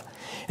love.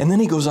 And then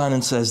he goes on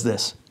and says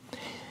this,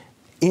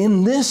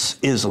 in this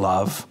is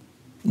love,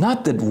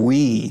 not that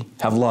we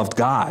have loved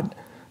God,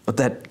 but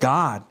that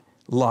God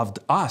loved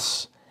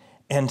us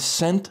and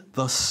sent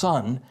the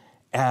Son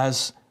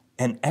as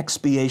an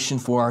expiation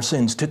for our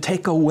sins, to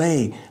take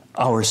away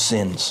our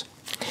sins.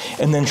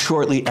 And then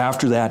shortly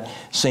after that,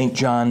 St.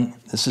 John,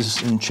 this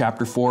is in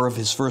chapter 4 of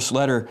his first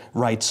letter,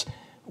 writes,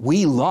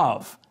 we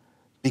love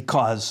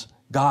because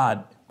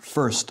God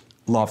first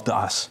loved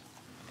us.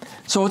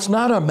 So it's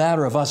not a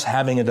matter of us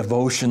having a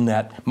devotion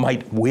that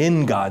might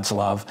win God's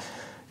love.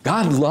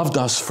 God loved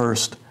us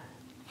first,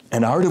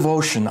 and our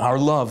devotion, our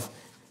love,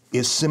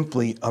 is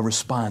simply a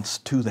response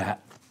to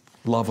that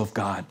love of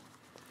God.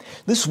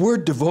 This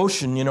word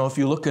devotion, if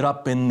you look it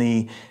up in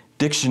the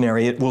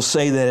dictionary, it will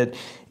say that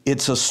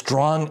it's a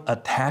strong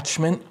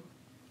attachment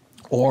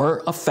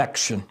or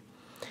affection.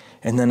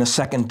 And then a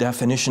second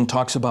definition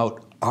talks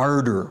about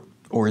ardor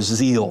or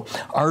zeal.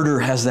 Ardor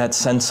has that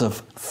sense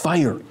of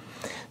fire.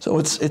 So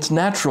it's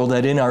natural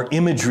that in our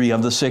imagery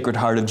of the Sacred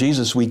Heart of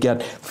Jesus, we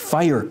get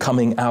fire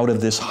coming out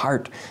of this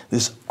heart,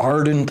 this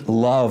ardent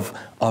love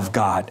of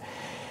God.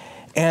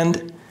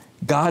 And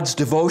God's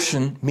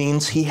devotion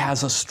means he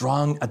has a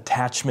strong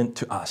attachment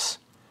to us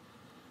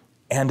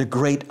and a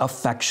great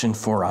affection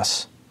for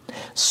us.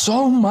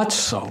 So much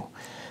so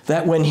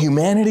that when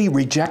humanity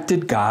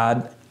rejected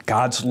God,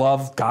 God's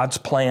love, God's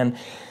plan,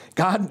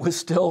 God was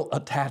still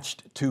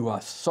attached to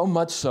us. So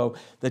much so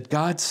that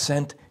God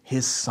sent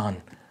his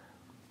Son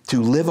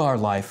to live our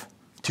life,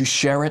 to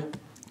share it,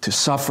 to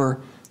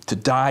suffer, to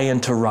die,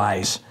 and to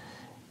rise,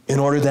 in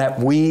order that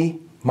we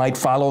might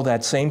follow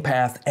that same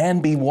path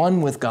and be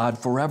one with God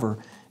forever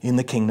in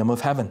the kingdom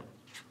of heaven.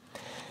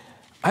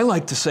 I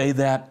like to say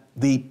that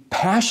the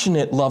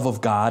passionate love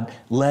of God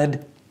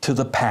led to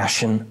the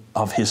passion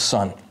of his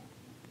Son.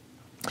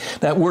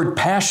 That word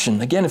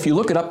passion, again, if you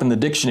look it up in the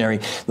dictionary,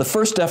 the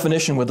first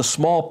definition with a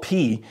small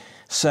p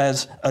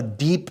says a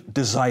deep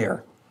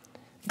desire.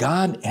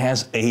 God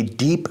has a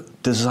deep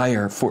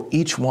desire for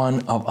each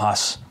one of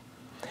us.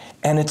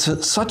 And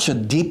it's such a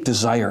deep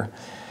desire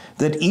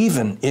that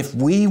even if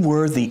we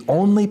were the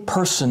only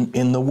person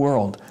in the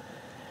world,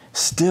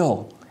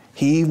 still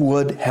he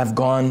would have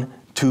gone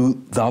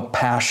to the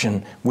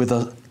passion with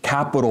a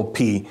capital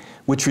P,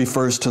 which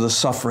refers to the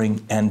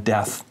suffering and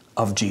death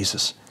of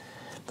Jesus.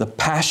 The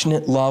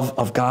passionate love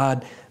of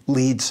God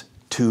leads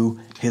to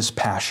his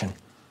passion.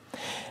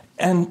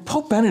 And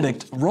Pope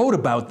Benedict wrote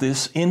about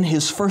this in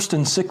his first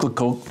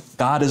encyclical,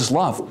 God is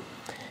Love.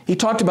 He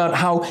talked about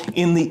how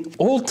in the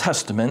Old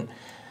Testament,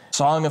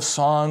 Song of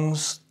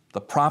Songs,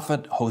 the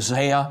prophet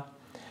Hosea,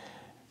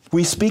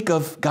 we speak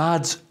of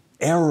God's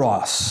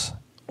eros,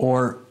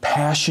 or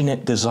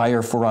passionate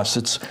desire for us.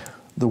 It's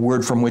the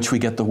word from which we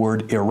get the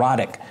word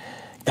erotic.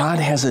 God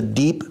has a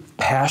deep,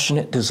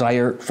 passionate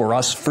desire for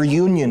us, for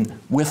union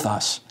with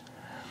us.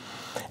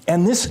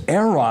 And this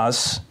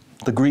eros,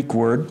 the Greek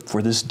word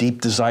for this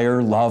deep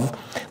desire, love,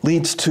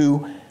 leads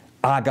to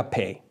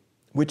agape,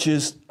 which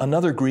is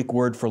another Greek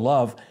word for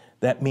love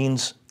that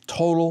means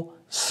total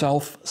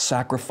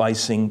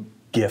self-sacrificing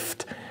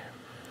gift.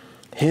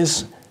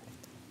 His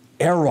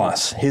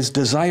eros, his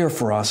desire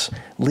for us,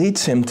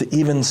 leads him to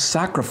even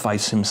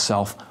sacrifice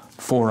himself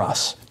for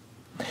us.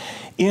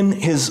 In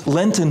his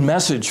Lenten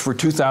message for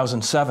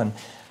 2007,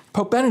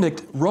 Pope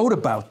Benedict wrote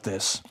about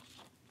this.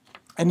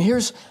 And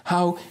here's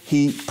how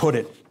he put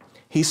it.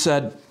 He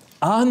said,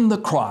 "On the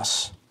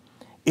cross,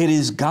 it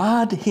is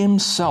God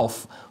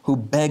himself who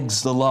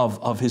begs the love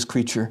of his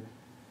creature.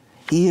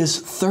 He is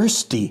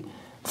thirsty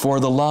for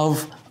the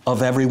love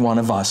of every one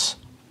of us."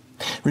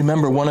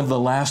 Remember, one of the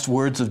last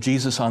words of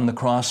Jesus on the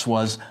cross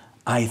was,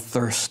 "I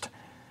thirst."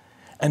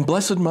 And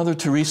Blessed Mother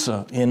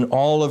Teresa, in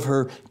all of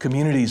her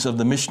communities of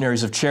the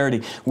Missionaries of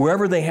Charity,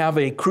 wherever they have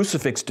a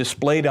crucifix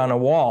displayed on a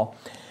wall,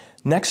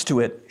 next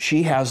to it,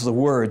 she has the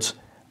words,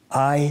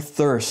 "I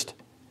thirst."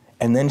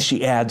 And then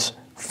she adds,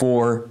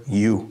 "for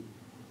you,"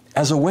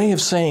 as a way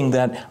of saying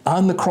that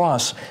on the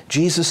cross,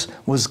 Jesus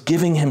was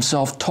giving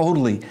himself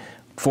totally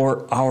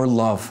for our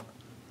love,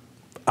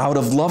 out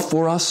of love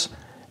for us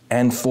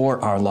and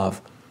for our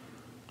love.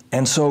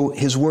 And so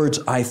his words,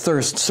 "I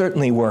thirst,"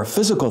 certainly were a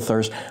physical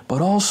thirst,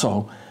 but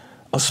also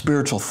a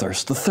spiritual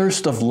thirst, the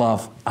thirst of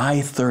love.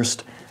 "I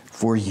thirst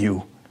for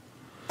you."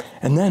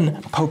 And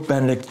then Pope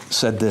Benedict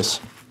said this,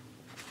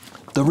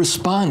 "The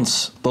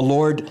response the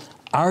Lord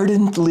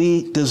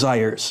ardently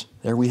desires,"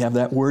 there we have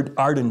that word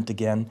ardent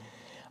again,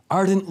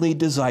 ardently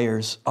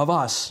desires of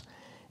us,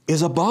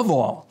 is above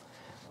all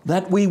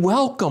that we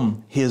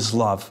welcome his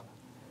love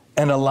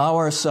and allow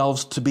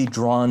ourselves to be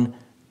drawn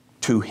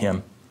to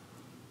him.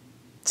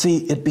 See,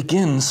 it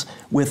begins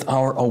with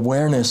our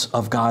awareness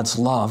of God's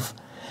love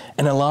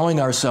and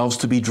allowing ourselves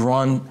to be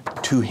drawn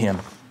to him.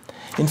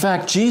 In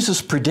fact,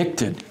 Jesus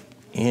predicted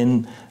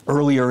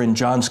earlier in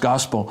John's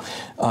Gospel,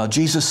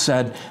 Jesus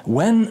said,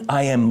 "When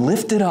I am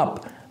lifted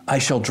up, I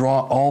shall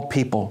draw all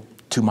people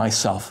to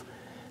myself."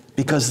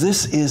 Because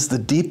this is the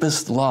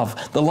deepest love,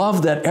 the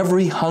love that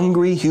every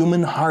hungry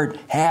human heart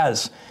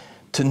has,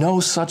 to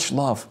know such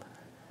love.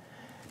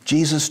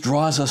 Jesus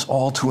draws us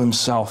all to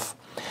himself.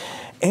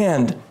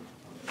 And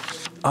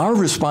our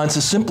response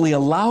is simply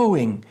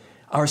allowing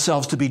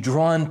ourselves to be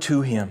drawn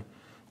to him,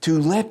 to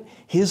let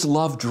his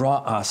love draw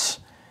us,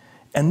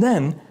 and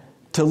then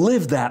to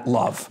live that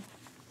love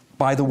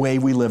by the way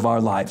we live our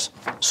lives.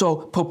 So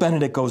Pope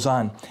Benedict goes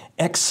on,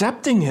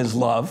 accepting his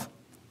love,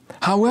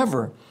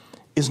 however,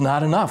 is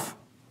not enough.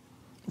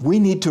 We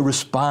need to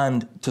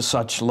respond to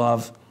such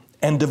love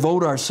and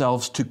devote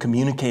ourselves to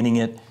communicating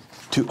it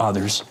to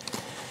others.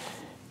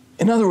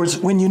 In other words,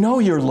 when you know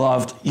you're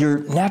loved,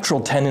 your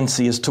natural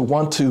tendency is to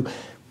want to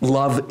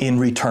love in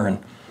return.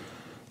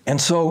 And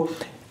so,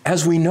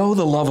 as we know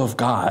the love of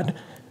God,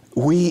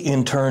 we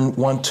in turn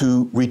want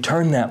to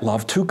return that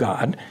love to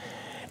God.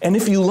 And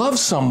if you love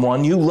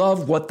someone, you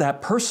love what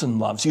that person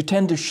loves. You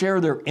tend to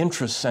share their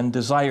interests and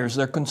desires,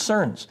 their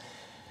concerns.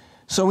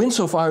 So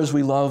insofar as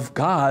we love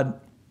God,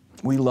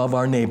 we love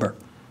our neighbor.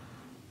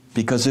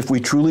 Because if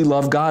we truly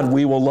love God,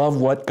 we will love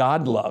what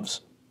God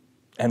loves.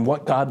 And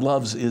what God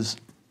loves is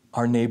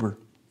our neighbor,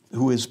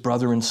 who is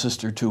brother and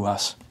sister to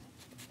us.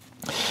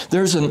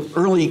 There's an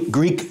early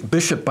Greek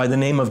bishop by the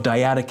name of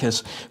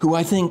Diadochus who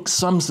I think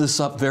sums this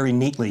up very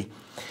neatly.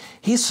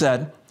 He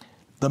said,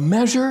 "The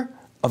measure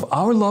of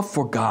our love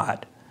for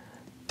God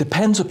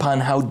depends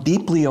upon how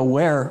deeply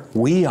aware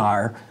we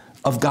are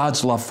of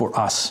God's love for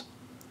us."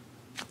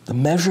 The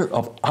measure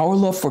of our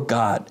love for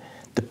God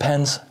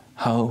depends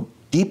how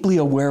deeply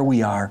aware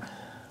we are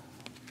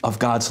of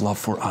God's love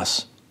for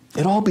us.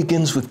 It all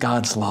begins with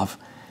God's love.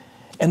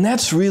 And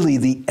that's really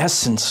the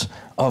essence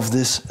of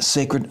this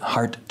Sacred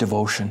Heart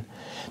devotion.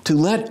 To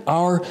let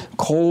our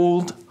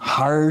cold,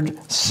 hard,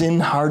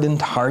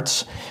 sin-hardened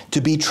hearts to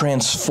be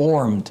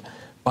transformed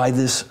by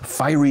this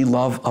fiery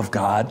love of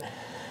God,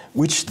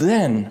 which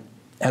then,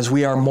 as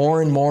we are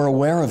more and more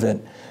aware of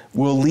it,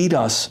 will lead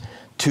us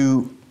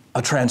to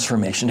a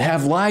transformation. To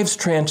have lives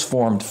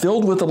transformed,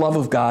 filled with the love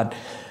of God,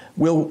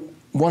 we'll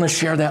want to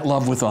share that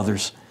love with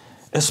others,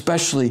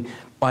 especially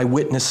by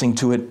witnessing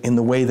to it in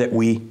the way that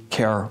we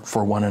care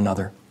for one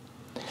another.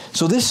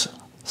 So this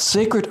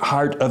Sacred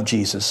Heart of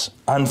Jesus,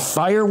 on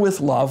fire with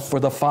love for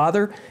the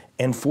Father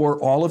and for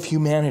all of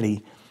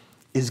humanity,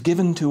 is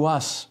given to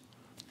us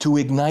to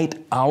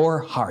ignite our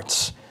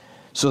hearts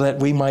so that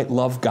we might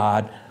love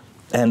God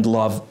and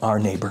love our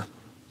neighbor.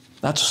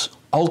 That's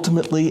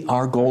ultimately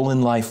our goal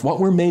in life, what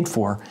we're made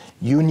for,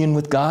 union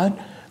with God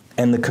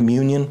and the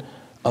communion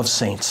of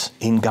saints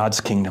in God's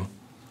kingdom.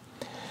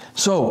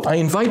 So I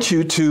invite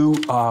you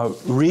to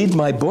read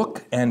my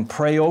book and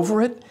pray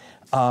over it.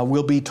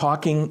 We'll be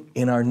talking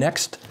in our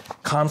next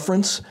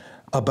conference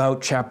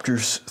about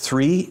chapters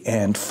 3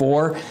 and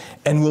 4,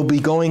 and we'll be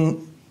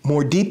going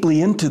more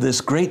deeply into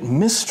this great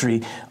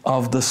mystery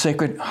of the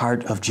Sacred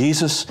Heart of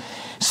Jesus,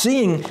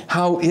 seeing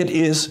how it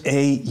is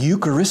a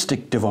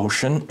Eucharistic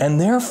devotion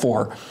and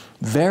therefore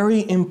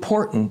very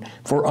important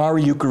for our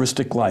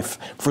Eucharistic life,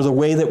 for the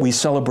way that we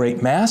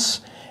celebrate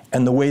Mass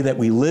and the way that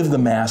we live the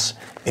Mass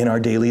in our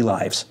daily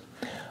lives.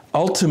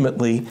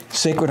 Ultimately,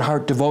 Sacred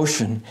Heart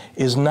devotion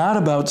is not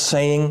about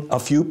saying a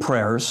few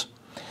prayers,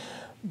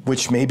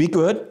 which may be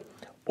good,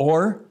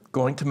 or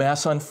going to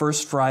Mass on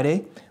First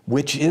Friday,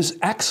 which is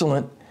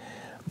excellent,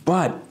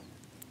 but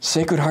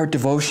Sacred Heart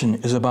Devotion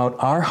is about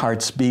our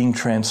hearts being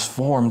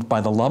transformed by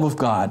the love of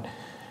God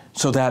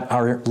so that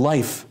our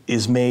life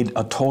is made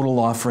a total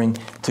offering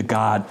to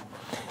God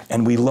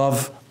and we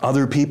love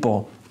other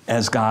people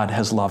as God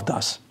has loved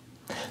us.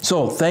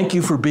 So thank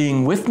you for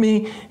being with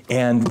me,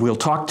 and we'll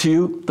talk to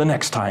you the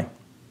next time.